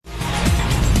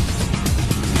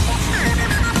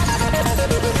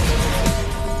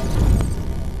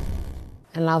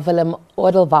And now Willem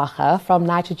Odelbacher from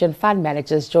Nitrogen Fund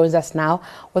Managers joins us now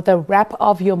with a wrap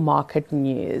of your market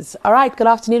news. All right, good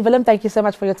afternoon, Willem. Thank you so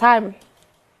much for your time.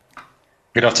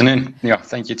 Good afternoon. Yeah,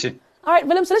 thank you too. All right,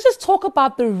 Willem, so let's just talk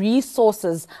about the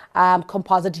resources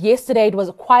composite. Yesterday, it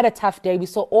was quite a tough day. We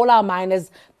saw all our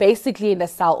miners basically in a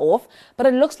sell-off, but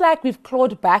it looks like we've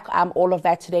clawed back all of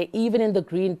that today, even in the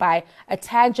green by a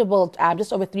tangible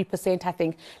just over 3%, I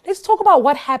think. Let's talk about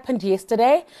what happened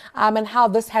yesterday and how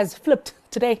this has flipped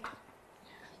today.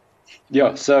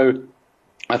 Yeah, so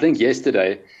I think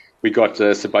yesterday we got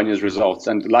Sibanye's results,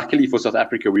 and luckily for South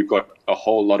Africa, we've got a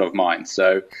whole lot of mines.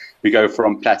 So we go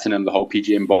from platinum, the whole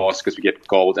PGM basket, we get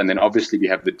gold, and then obviously we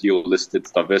have the dual-listed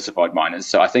diversified miners.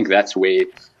 So I think that's where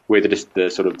the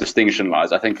sort of distinction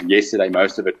lies. I think yesterday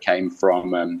most of it came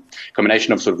from a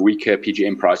combination of sort of weaker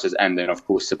PGM prices and then, of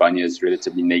course, Sibanye's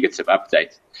relatively negative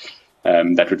update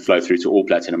that would flow through to all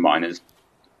platinum miners.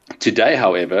 Today,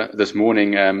 however, this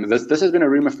morning, this has been a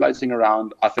rumor floating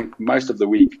around, I think, most of the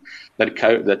week,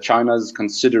 that China's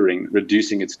considering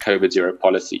reducing its COVID-0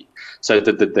 policy. So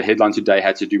the headline today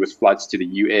had to do with flights to the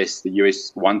US. The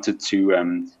US wanted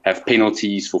to have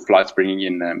penalties for flights bringing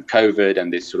in COVID,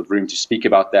 and there's sort of room to speak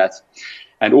about that.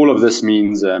 And all of this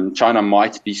means China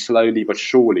might be slowly but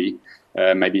surely,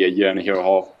 maybe a year and a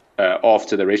half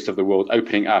after the rest of the world,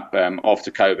 opening up after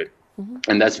COVID.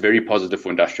 And that's very positive for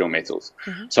industrial metals.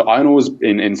 So iron ore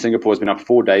in Singapore has been up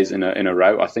 4 days in a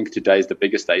row. I think today is the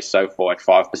biggest day so far at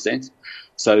 5%.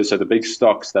 So the big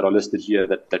stocks that are listed here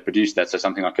that produce that, so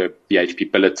something like a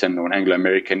BHP Billiton or an Anglo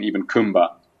American, even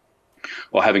Kumba,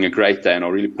 are having a great day and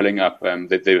are really pulling up.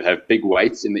 They have big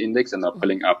weights in the index and they're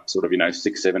pulling up sort of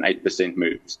 6, 7, 8%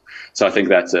 moves. So I think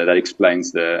that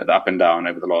explains the up and down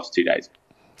over the last 2 days.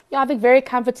 Yeah, I think very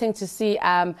comforting to see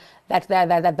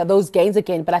that those gains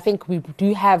again. But I think we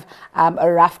do have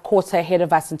a rough quarter ahead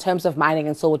of us in terms of mining,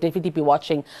 and so we'll definitely be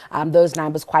watching those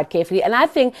numbers quite carefully. And I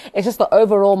think it's just the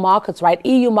overall markets, right?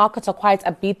 EU markets are quite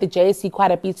upbeat, the JSE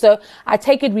quite upbeat. So I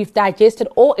take it we've digested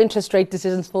all interest rate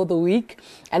decisions for the week,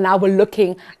 and now we're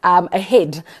looking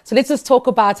ahead. So let's just talk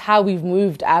about how we've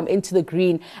moved into the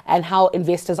green and how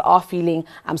investors are feeling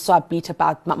so upbeat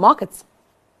about markets.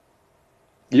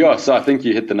 Yeah, so I think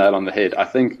you hit the nail on the head. I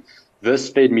think this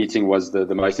Fed meeting was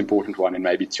the most important one in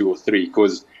maybe 2 or 3,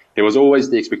 because there was always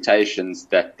the expectations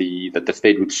that the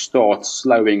Fed would start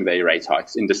slowing their rate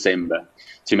hikes in December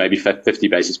to maybe 50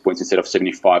 basis points instead of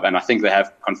 75. And I think they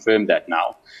have confirmed that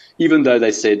now. Even though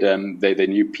they said their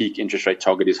new peak interest rate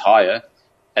target is higher,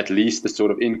 at least the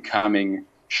sort of incoming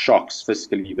shocks,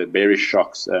 fiscally, the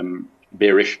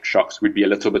bearish shocks would be a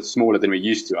little bit smaller than we're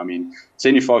used to. I mean,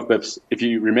 75 bips, if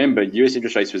you remember, US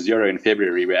interest rates were 0 in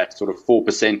February. We're at sort of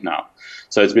 4% now.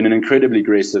 So it's been an incredibly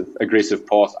aggressive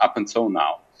path up until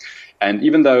now. And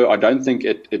even though I don't think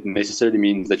it necessarily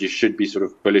means that you should be sort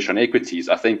of bullish on equities,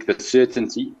 I think the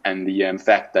certainty and the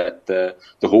fact that the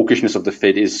hawkishness of the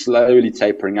Fed is slowly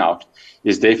tapering out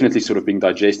is definitely sort of being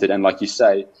digested. And like you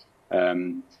say,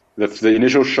 the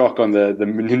initial shock on the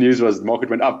news was the market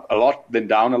went up a lot, then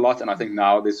down a lot. And I think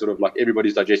now there's sort of like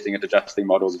everybody's digesting it, adjusting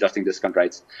models, adjusting discount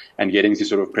rates, and getting to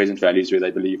sort of present values where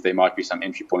they believe there might be some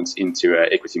entry points into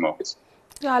equity markets.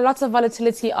 Yeah, lots of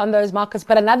volatility on those markets.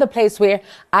 But another place where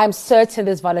I'm certain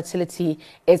there's volatility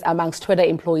is amongst Twitter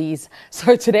employees.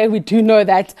 So today we do know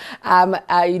that,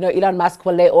 Elon Musk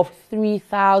will lay off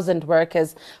 3,000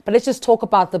 workers. But let's just talk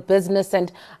about the business.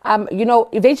 And,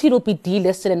 eventually it'll be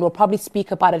delisted and we'll probably speak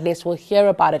about it less. We'll hear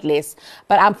about it less.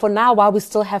 But for now, while we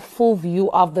still have full view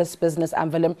of this business,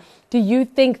 Willem, do you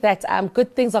think that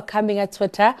good things are coming at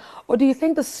Twitter? Or do you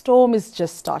think the storm is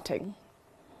just starting?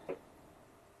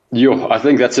 Yeah, I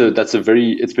think it's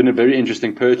been a very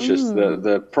interesting purchase.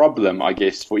 The problem, I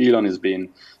guess, for Elon has been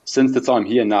since the time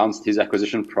he announced his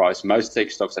acquisition price, most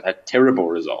tech stocks have had terrible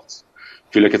results.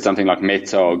 If you look at something like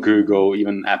Meta or Google,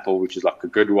 even Apple, which is like a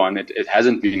good one, it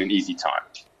hasn't been an easy time.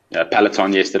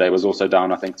 Peloton yesterday was also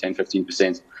down, I think, 10,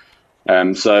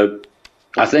 15%. So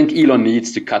I think Elon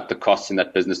needs to cut the costs in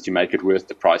that business to make it worth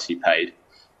the price he paid.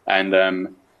 And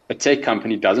a tech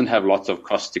company doesn't have lots of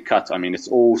costs to cut. I mean, it's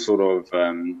all sort of,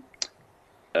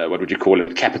 what would you call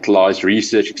it, capitalized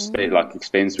research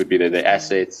expense would be their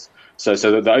assets. So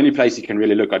the only place you can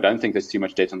really look, I don't think there's too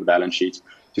much debt on the balance sheet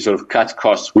to sort of cut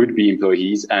costs would be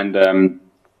employees. And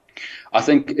I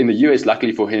think in the US,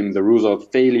 luckily for him, the rules are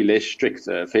fairly less strict,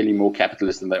 fairly more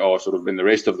capitalist than they are sort of in the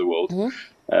rest of the world.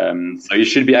 So he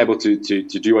should be able to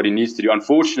do what he needs to do.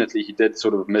 Unfortunately, he did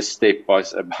sort of misstep by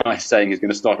saying he's going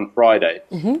to start on Friday,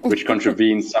 which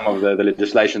contravenes some of the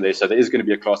legislation there. So there is going to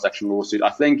be a class action lawsuit. I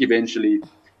think eventually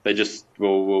they just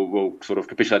will sort of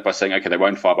capitulate by saying, okay, they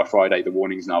won't fire by Friday. The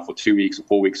warning's now for 2 weeks or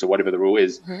 4 weeks or whatever the rule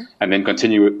is, and then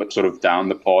continue sort of down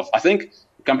the path. I think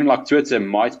a company like Twitter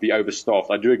might be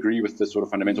overstaffed. I do agree with the sort of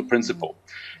fundamental principle.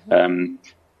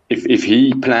 If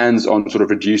he plans on sort of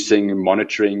reducing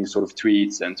monitoring sort of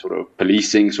tweets and sort of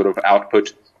policing sort of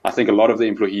output, I think a lot of the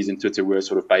employees in Twitter were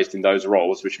sort of based in those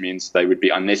roles, which means they would be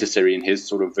unnecessary in his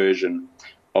sort of version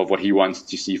of what he wants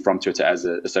to see from Twitter as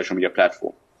a social media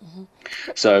platform.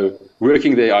 So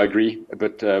working there, I agree, a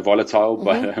bit volatile,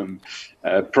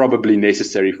 but probably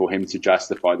necessary for him to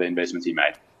justify the investment he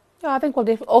made. Yeah, I think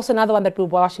also another one that we're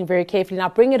watching very carefully. Now,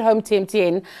 bring it home to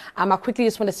MTN. I quickly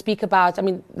just want to speak about, I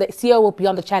mean, the CEO will be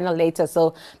on the channel later,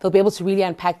 so they'll be able to really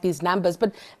unpack these numbers.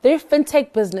 But their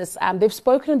fintech business, they've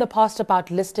spoken in the past about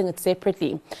listing it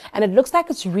separately. And it looks like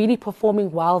it's really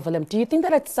performing well, Willem. Do you think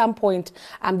that at some point,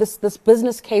 this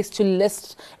business case to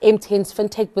list MTN's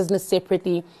fintech business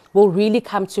separately will really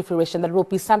come to fruition, that it will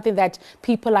be something that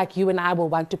people like you and I will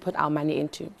want to put our money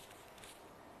into?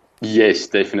 Yes,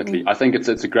 definitely. I think it's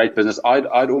a great business. I'd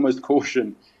almost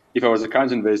caution, if I was a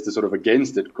current investor, sort of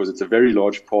against it, because it's a very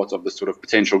large part of the sort of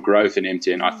potential growth in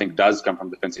MTN, I think does come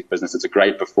from the fintech business. It's a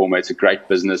great performer. It's a great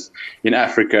business. In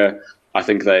Africa, I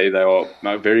think they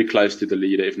are very close to the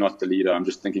leader, if not the leader. I'm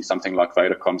just thinking something like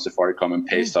Vodacom, Safaricom, and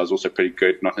Paysta is also pretty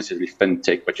good. Not necessarily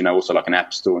fintech, but, also like an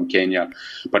app store in Kenya.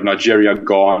 But Nigeria,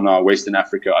 Ghana, Western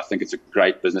Africa, I think it's a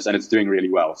great business, and it's doing really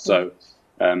well. So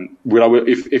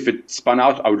if it spun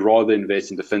out, I would rather invest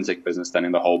in the fintech business than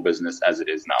in the whole business as it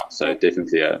is now. So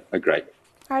definitely a great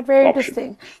All right, very option.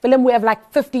 interesting. Willem, we have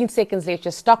like 15 seconds left.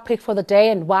 Your stock pick for the day,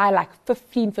 and why like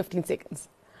 15 seconds?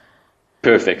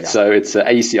 Perfect. Yeah. So it's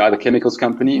AECI, the chemicals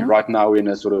company. Right now we're in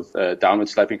a sort of downward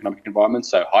sloping economic environment.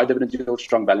 So high dividend yield,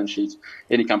 strong balance sheet.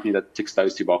 Any company that ticks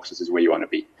those two boxes is where you want to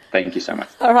be. Thank you so much.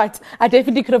 All right. I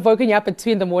definitely could have woken you up at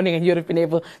 2 a.m. and you'd have been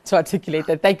able to articulate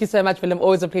that. Thank you so much, Willem.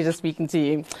 Always a pleasure speaking to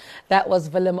you. That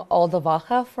was Willem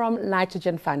Alderwacher from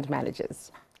Nitrogen Fund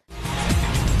Managers.